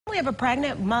We have a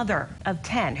pregnant mother of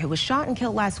 10 who was shot and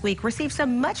killed last week received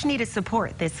some much needed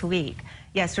support this week.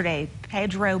 Yesterday,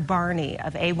 Pedro Barney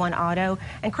of A1 Auto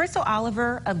and Crystal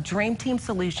Oliver of Dream Team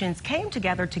Solutions came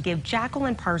together to give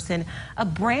Jacqueline Person a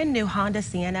brand new Honda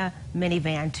Sienna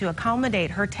minivan to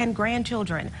accommodate her 10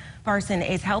 grandchildren. Person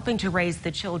is helping to raise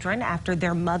the children after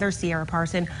their mother, Sierra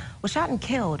Person, was shot and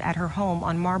killed at her home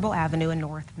on Marble Avenue in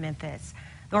North Memphis.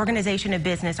 The organization and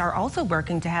business are also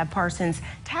working to have Parsons'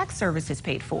 tax services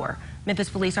paid for. Memphis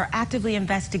police are actively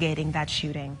investigating that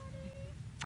shooting.